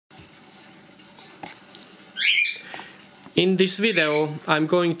In this video I'm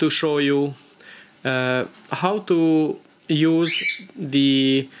going to show you how to use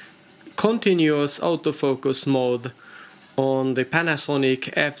the continuous autofocus mode on the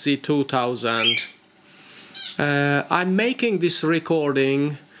Panasonic FZ2000. I'm making this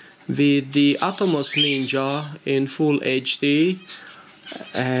recording with the Atomos Ninja in Full HD,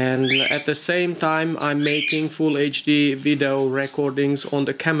 and at the same time I'm making Full HD video recordings on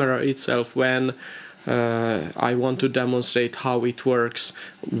the camera itself when I want to demonstrate how it works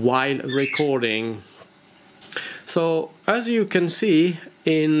while recording. So as you can see,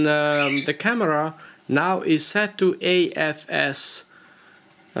 in the camera now is set to AFS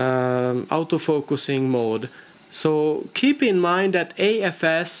autofocusing mode. So keep in mind that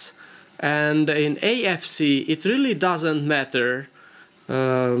AFS and in AFC it really doesn't matter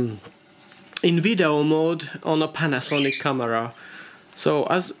in video mode on a Panasonic camera. So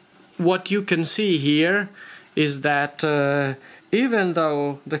as what you can see here is that even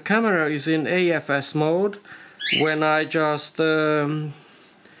though the camera is in AFS mode, when I just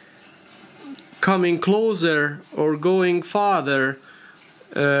coming closer or going farther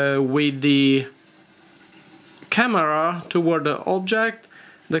with the camera toward the object,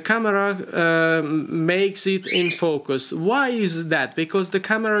 the camera makes it in focus. Why is that? Because the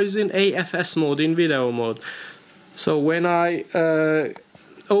camera is in AFS mode, in video mode. So when I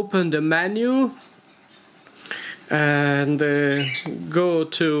open the menu and go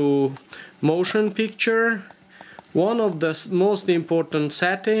to motion picture, one of the most important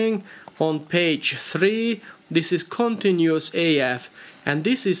setting on page 3, this is continuous AF, and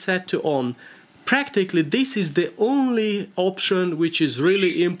this is set to on. Practically this is the only option which is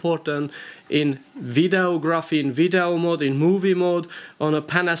really important in videography, in video mode, in movie mode on a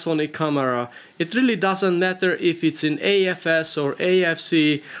Panasonic camera. It really doesn't matter if it's in AFS or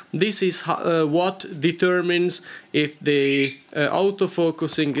AFC. This is what determines if the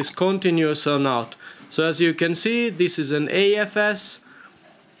autofocusing is continuous or not. So as you can see, this is an AFS,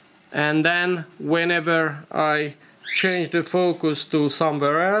 and then whenever I change the focus to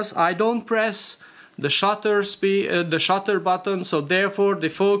somewhere else, I don't press the shutter button, so therefore the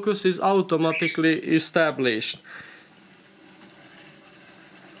focus is automatically established.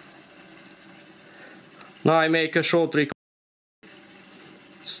 Now I make a short recording,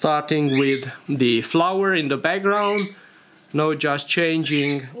 starting with the flower in the background. Now just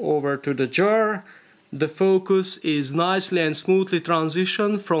changing over to the jar. The focus is nicely and smoothly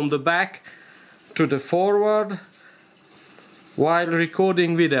transitioned from the back to the forward while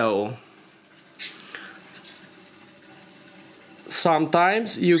recording video.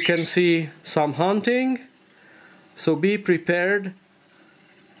 Sometimes you can see some hunting, so be prepared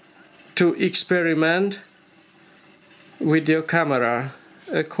to experiment with your camera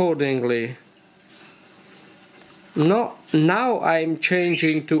accordingly. Now I'm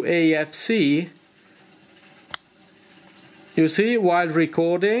changing to AFC, you see, while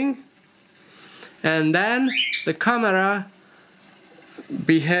recording, and then the camera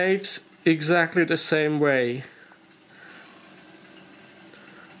behaves exactly the same way.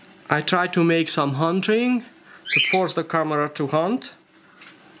 I try to make some hunting to force the camera to hunt.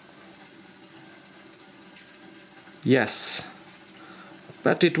 Yes,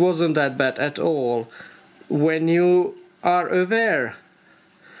 but it wasn't that bad at all. When you are aware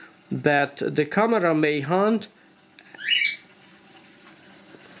that the camera may hunt,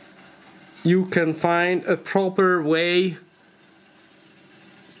 you can find a proper way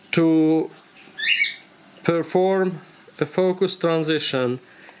to perform a focus transition.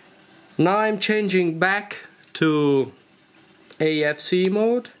 Now I'm changing back to AFC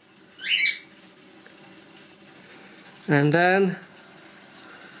mode, and then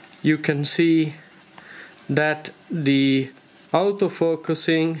you can see that the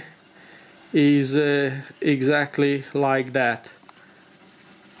autofocusing is exactly like that.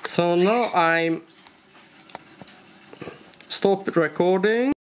 So now I'm stopped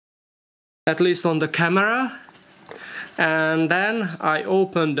recording, at least on the camera, and then I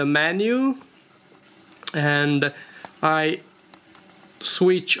open the menu and I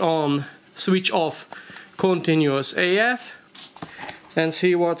switch off continuous AF and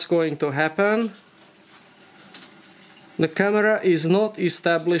see what's going to happen. The camera is not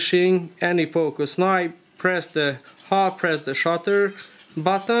establishing any focus. Now I press the shutter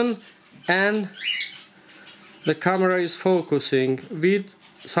button and the camera is focusing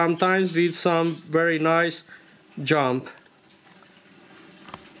sometimes with some very nice jump.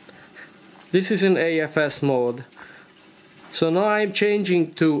 This is in AFS mode. So now I'm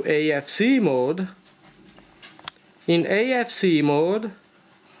changing to AFC mode. In AFC mode,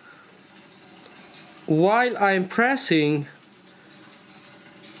 while I'm pressing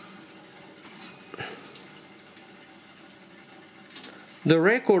the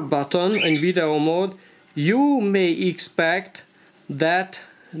record button in video mode, you may expect that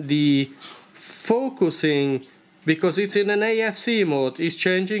the focusing, because it's in an AFC mode, is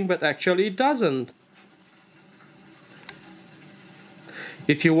changing, but actually it doesn't.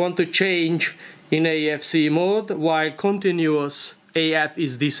 If you want to change in AFC mode while continuous AF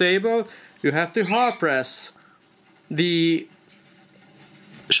is disabled, you have to hard press the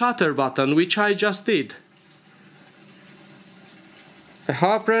shutter button, which I just did. I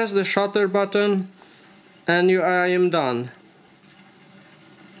hard press the shutter button and I am done.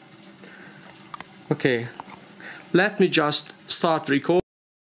 Okay, let me just start recording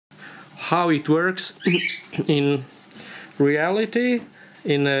how it works in reality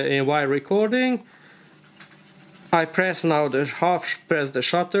while recording. I press now press the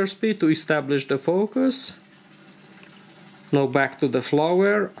shutter speed to establish the focus. Now back to the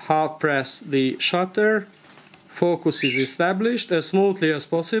flower, half press the shutter. Focus is established as smoothly as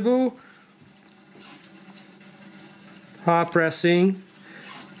possible. Half pressing.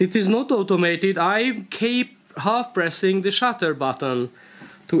 It is not automated. I keep half pressing the shutter button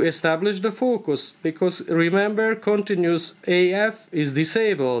to establish the focus, because remember, continuous AF is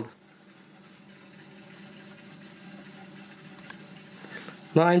disabled.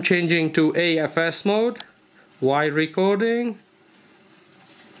 Now I'm changing to AFS mode while recording.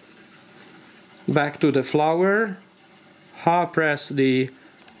 Back to the flower, hard press the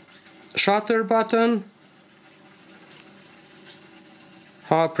shutter button,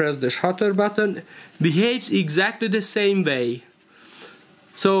 hard press the shutter button, behaves exactly the same way.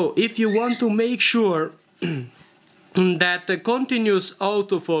 So if you want to make sure that the continuous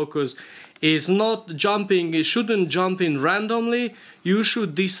autofocus is not jumping, it shouldn't jump in randomly, you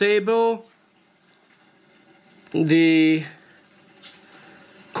should disable the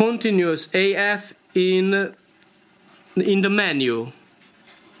continuous AF in the menu.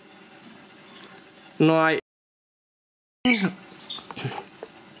 Now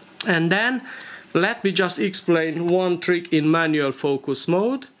and then let me just explain one trick in manual focus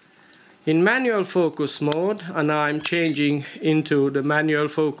mode. In manual focus mode, and I'm changing into the manual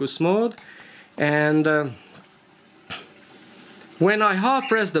focus mode, and when I hard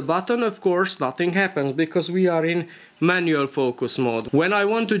press the button, of course nothing happens because we are in manual focus mode. When I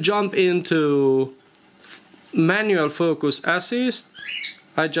want to jump into manual focus assist,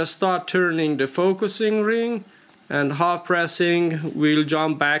 I just start turning the focusing ring, and hard pressing will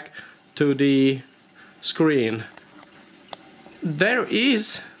jump back to the screen. There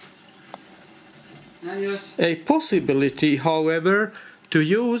is a possibility, however, to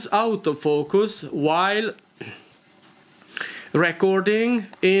use autofocus while recording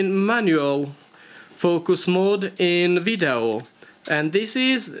in manual focus mode in video. And this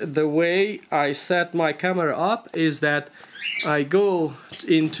is the way I set my camera up, is that I go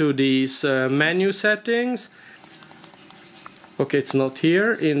into these menu settings. Okay, it's not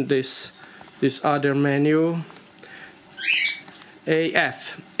here, in this other menu.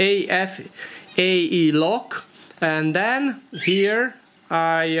 AE lock, and then here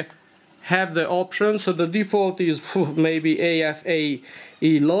I have the option, so the default is maybe AE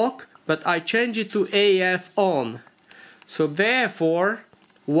lock, but I change it to AF on. So therefore,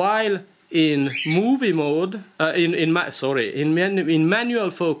 while in movie mode, in manual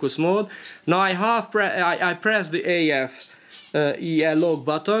focus mode, now I press the AF lock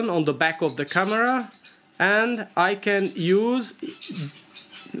button on the back of the camera, and I can use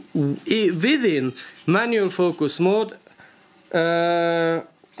within manual focus mode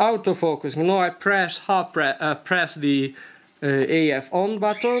autofocus. Now I press the AF on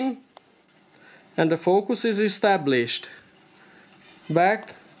button, and the focus is established.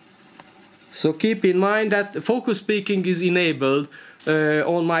 Back. So keep in mind that focus peaking is enabled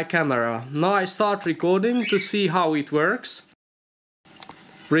on my camera. Now I start recording to see how it works.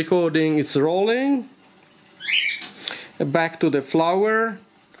 Recording, it's rolling. Back to the flower.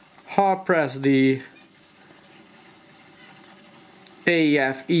 Hard press the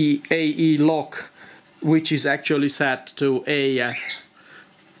AE lock, which is actually set to AF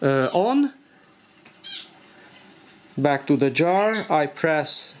on. Back to the jar, I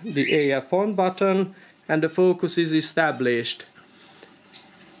press the AF on button, and the focus is established.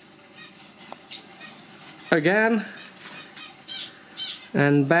 Again,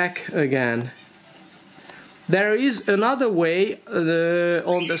 and back again. There is another way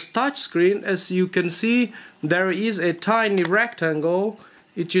on the touch screen. As you can see, there is a tiny rectangle,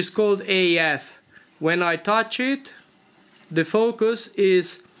 which is called AF. When I touch it, the focus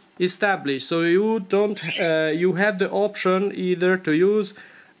is establish. So you don't you have the option either to use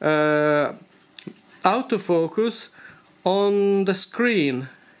autofocus on the screen,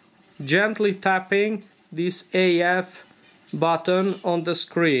 gently tapping this AF button on the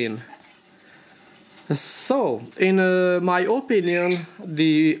screen. So, in my opinion,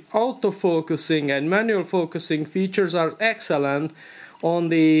 the autofocusing and manual focusing features are excellent on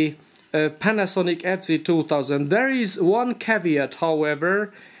the Panasonic FZ2000. There is one caveat,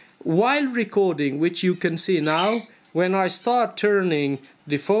 however. While recording, which you can see now, when I start turning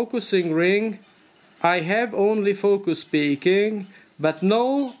the focusing ring, I have only focus peaking, but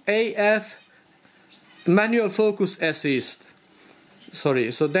no AF manual focus assist.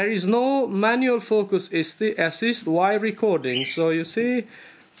 Sorry, so there is no manual focus assist while recording. So you see,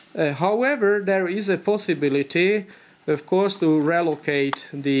 however, there is a possibility, of course, to relocate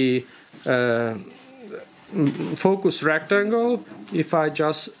the focus rectangle. If I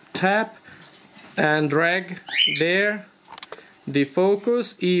just tap and drag there the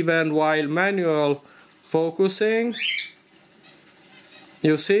focus, even while manual focusing,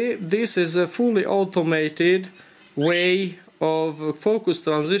 you see, this is a fully automated way of focus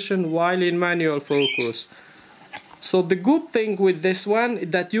transition while in manual focus. So the good thing with this one is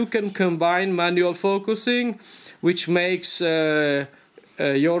that you can combine manual focusing, which makes your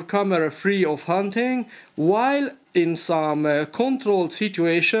camera free of hunting, while in some controlled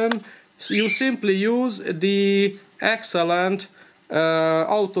situation you simply use the excellent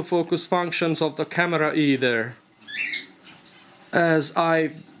autofocus functions of the camera either, as I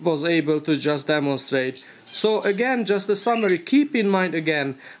was able to just demonstrate. So again, just a summary, keep in mind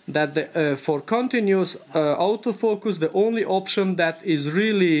again that for continuous autofocus, the only option that is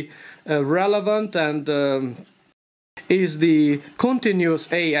really relevant and is the continuous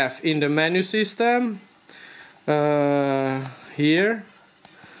AF in the menu system. Here,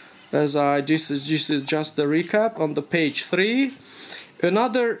 this is just a recap on the page 3.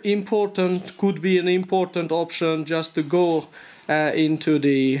 Another important, could be an important option, just to go into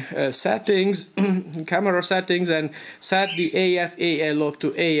the settings, camera settings, and set the AF AL lock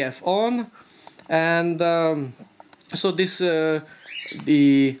to AF on. And so this in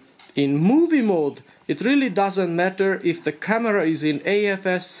movie mode, it really doesn't matter if the camera is in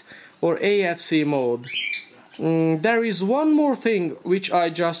AFS or AFC mode. There is one more thing which I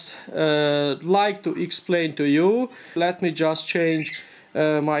just like to explain to you. Let me just change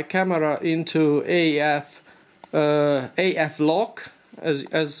my camera into AF lock,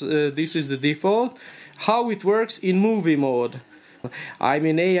 as this is the default. How it works in movie mode. I'm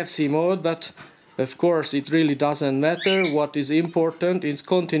in AFC mode, but of course it really doesn't matter. What is important is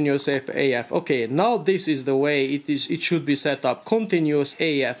continuous AF. Okay, now this is the way it should be set up. Continuous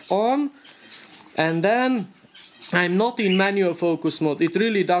AF on, and then I'm not in manual focus mode. It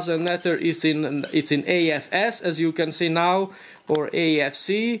really doesn't matter. It's in AFS, as you can see now, or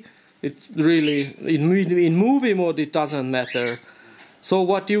AFC. It's really in movie mode. It doesn't matter. So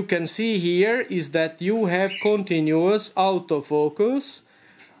what you can see here is that you have continuous autofocus.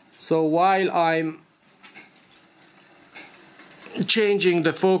 So while I'm changing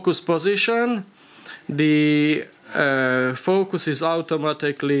the focus position, the focus is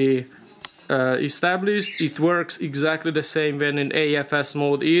automatically established. It works exactly the same when in AFS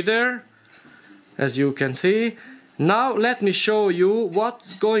mode either, as you can see. Now let me show you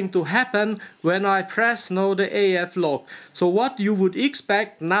what's going to happen when I press now the AF lock. So what you would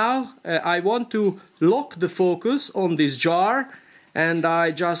expect now, I want to lock the focus on this jar, and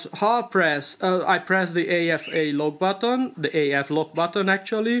I just hard press, I press the AFA lock button, the AF lock button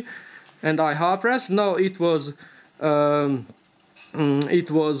actually, and I hard press. Now it was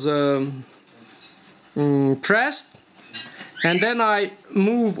pressed, and then I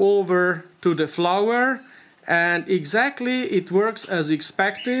move over to the flower, and exactly it works as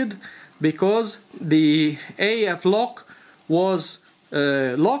expected, because the AF lock was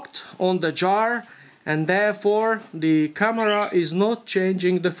locked on the jar, and therefore the camera is not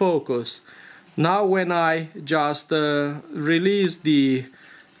changing the focus. Now when I just release the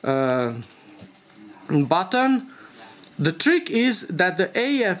button, the trick is that the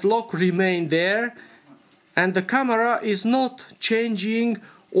AF lock remained there and the camera is not changing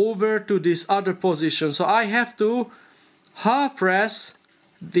over to this other position. So I have to hard press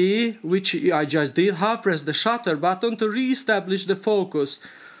which I just did, hard press the shutter button to re-establish the focus.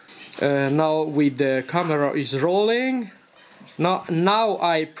 Now with the camera is rolling. Now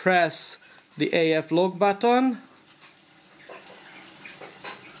I press the AF lock button.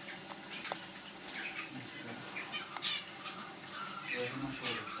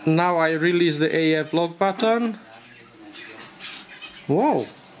 Now I release the AF lock button. Whoa,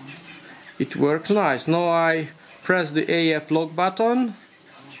 It works nice. Now I press the AF lock button.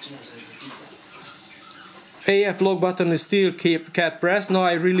 AF lock button is still kept pressed. Now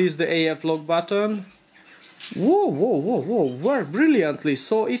I release the AF lock button. Whoa, whoa, whoa, whoa, worked brilliantly.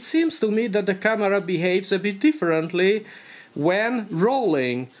 So it seems to me that the camera behaves a bit differently when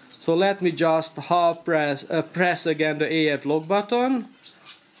rolling. So let me just press again the AF lock button.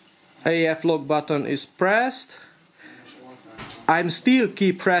 AF lock button is pressed. I'm still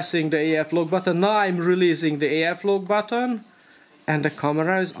keep pressing the AF lock button. Now I'm releasing the AF lock button, and the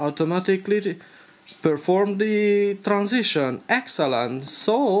camera is automatically perform the transition. Excellent.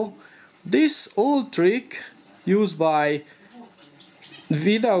 So this old trick used by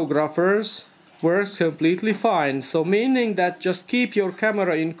videographers works completely fine. So meaning that just keep your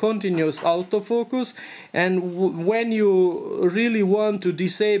camera in continuous autofocus, and when you really want to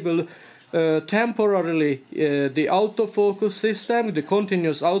disable temporarily the autofocus system, the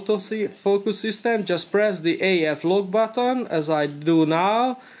continuous autofocus system, just press the AF lock button as I do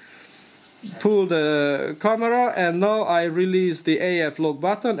now. Pull the camera, and now I release the AF lock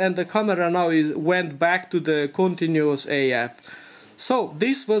button, and the camera now went back to the continuous AF. So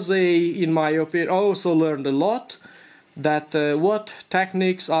this was in my opinion, I also learned a lot that what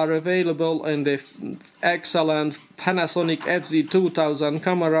techniques are available in the excellent Panasonic FZ2000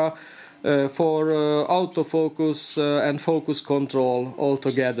 camera for autofocus and focus control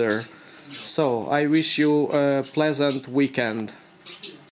altogether. So I wish you a pleasant weekend.